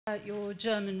Your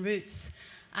German roots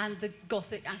and the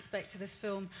Gothic aspect to this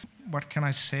film. What can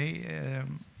I say?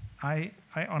 I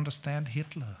understand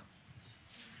Hitler,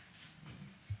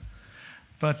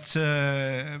 but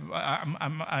I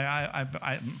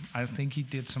think he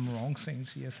did some wrong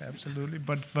things. Yes, absolutely.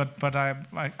 But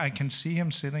I can see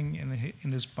him sitting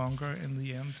in his bunker in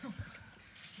the end.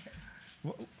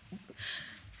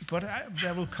 But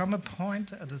there will come a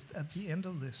point at the end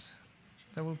of this.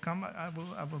 There will come. I will.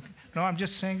 No, I'm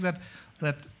just saying that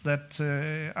I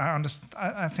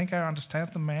think I understand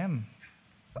the man.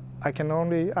 I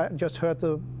just heard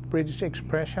the British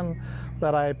expression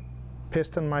that I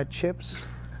pissed in my chips.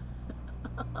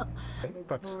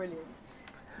 It's brilliant.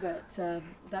 But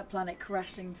that planet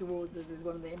crashing towards us is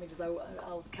one of the images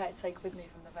I'll take with me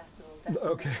from the festival.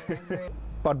 Definitely. Okay.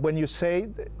 But when you say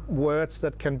words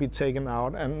that can be taken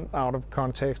out and out of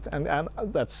context, and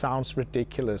that sounds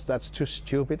ridiculous, that's too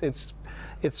stupid. It's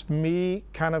me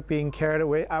kind of being carried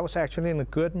away. I was actually in a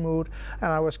good mood,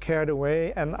 and I was carried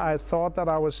away, and I thought that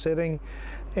I was sitting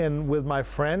with my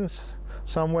friends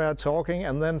somewhere talking,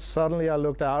 and then suddenly I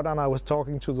looked out and I was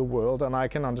talking to the world, and I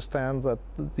can understand that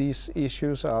these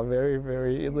issues are very,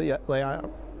 very, they are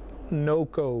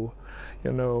no-go,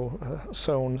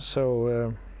 zone.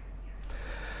 So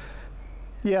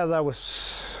yeah, that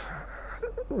was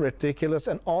ridiculous,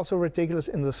 and also ridiculous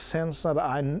in the sense that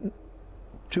I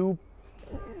do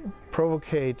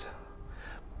provocate,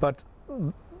 but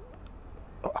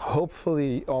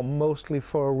hopefully or mostly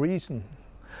for a reason.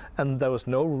 And there was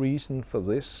no reason for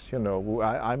this,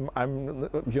 I'm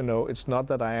it's not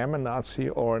that I am a Nazi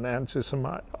or an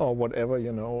anti-Semite or whatever,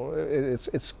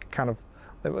 It's kind of,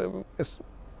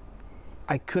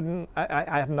 I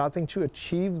had nothing to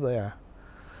achieve there.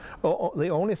 The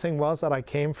only thing was that I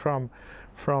came from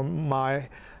my,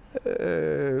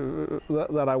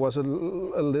 that I was a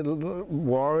little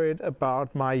worried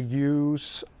about my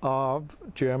use of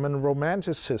German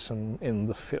romanticism in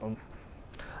the film.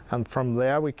 And from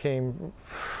there we came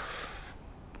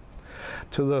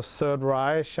to the Third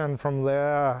Reich, and from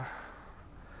there,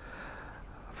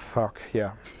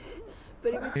 yeah.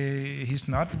 But it was he's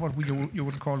not what you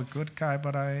would call a good guy,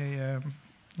 but I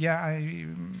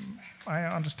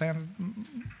understand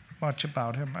much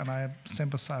about him, and I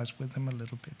sympathize with him a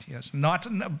little bit. Yes,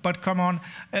 but come on,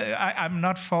 I'm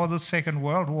not for the Second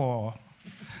World War,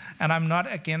 and I'm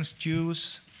not against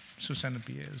Jews. Susanne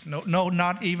Bier is. No,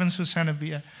 not even Susanne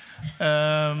Bier.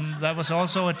 That was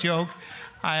also a joke.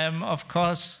 I am, of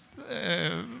course,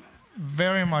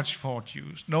 very much for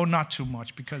Jews. No, not too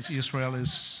much, because Israel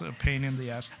is a pain in the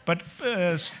ass. But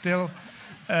still,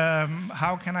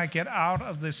 how can I get out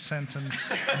of this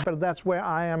sentence? But that's where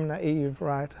I am naive,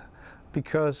 right?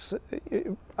 Because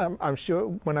I'm sure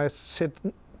when I sit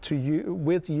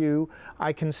with you,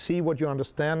 I can see what you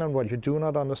understand and what you do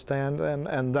not understand,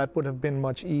 and that would have been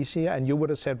much easier, and you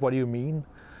would have said, what do you mean,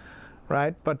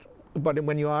 right? But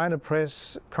when you are in a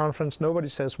press conference, nobody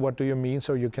says, what do you mean?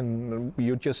 So you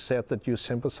just said that you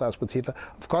sympathize with Hitler.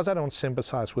 Of course I don't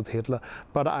sympathize with Hitler,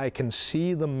 but I can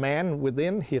see the man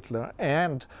within Hitler,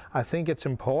 and I think it's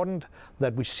important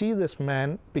that we see this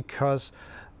man, because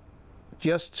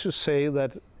just to say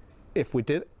that if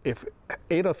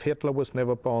Adolf Hitler was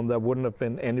never born, there wouldn't have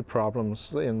been any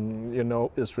problems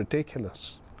is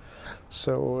ridiculous.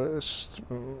 So,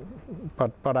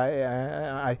 but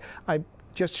I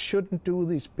just shouldn't do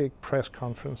these big press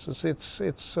conferences.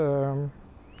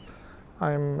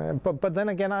 But then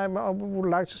again, I would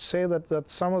like to say that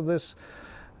some of this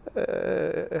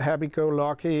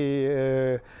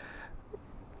happy-go-lucky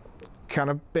kind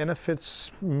of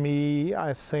benefits me,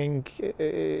 I think,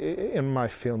 in my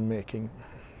filmmaking.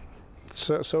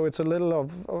 So it's a little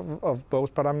of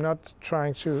both, but I'm not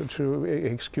trying to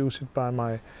excuse it by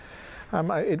my.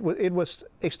 It was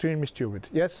extremely stupid.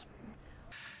 Yes.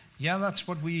 Yeah, that's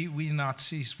what we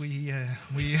Nazis we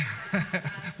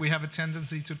have a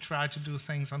tendency to try to do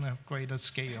things on a greater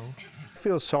scale. I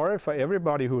feel sorry for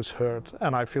everybody who's hurt,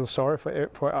 and I feel sorry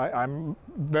I'm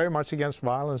very much against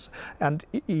violence, and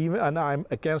I'm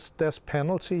against death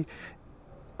penalty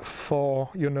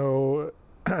for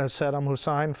Saddam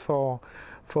Hussein, for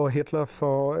Hitler,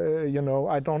 for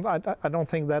I don't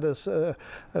think that is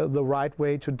the right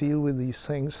way to deal with these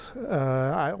things.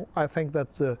 I think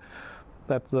that the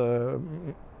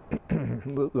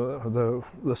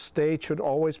state should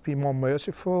always be more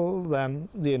merciful than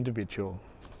the individual.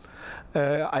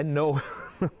 I know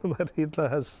that Hitler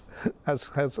has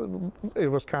it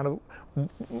was kind of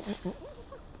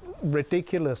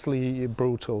ridiculously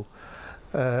brutal,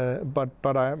 but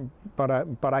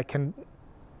I can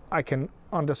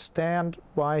understand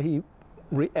why he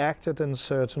reacted in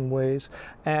certain ways,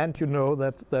 and you know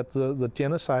that the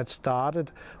genocide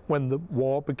started when the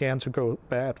war began to go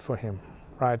bad for him,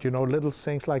 right? You know, little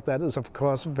things like that is of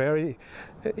course very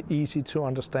easy to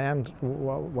understand.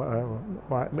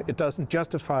 Why it doesn't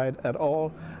justify it at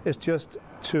all. It's just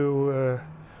to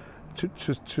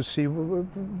see,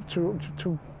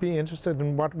 to be interested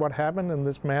in what happened in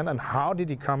this man and how did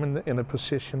he come in a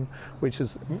position, which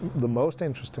is the most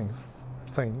interesting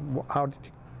thing. How did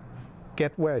he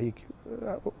get where he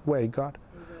got?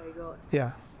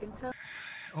 Yeah.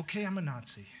 Okay, I'm a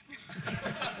Nazi.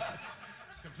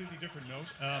 Completely different note.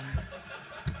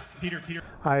 Peter.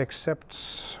 I accept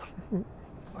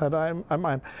that I'm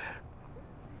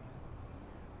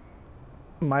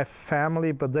my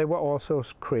family, but they were also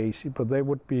crazy, but they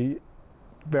would be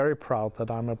very proud that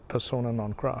I'm a persona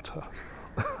non grata.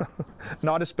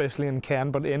 Not especially in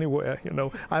Cannes, but anywhere, you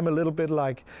know. I'm a little bit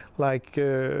like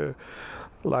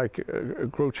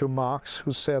Groucho Marx,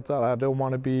 who said that I don't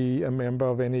want to be a member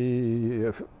of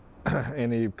any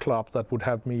any club that would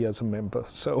have me as a member.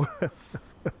 So.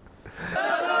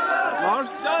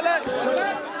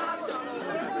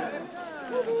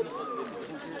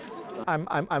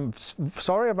 I'm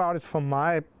sorry about it for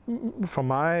my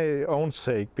own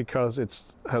sake, because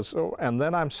it has, and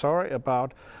then I'm sorry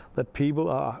about that people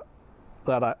are,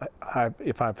 that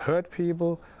if I've hurt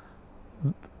people,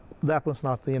 that was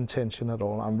not the intention at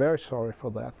all. I'm very sorry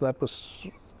for that. That was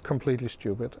completely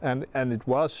stupid, and it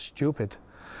was stupid.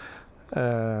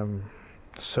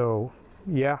 So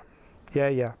yeah,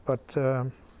 but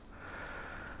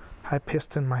I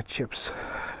pissed in my chips.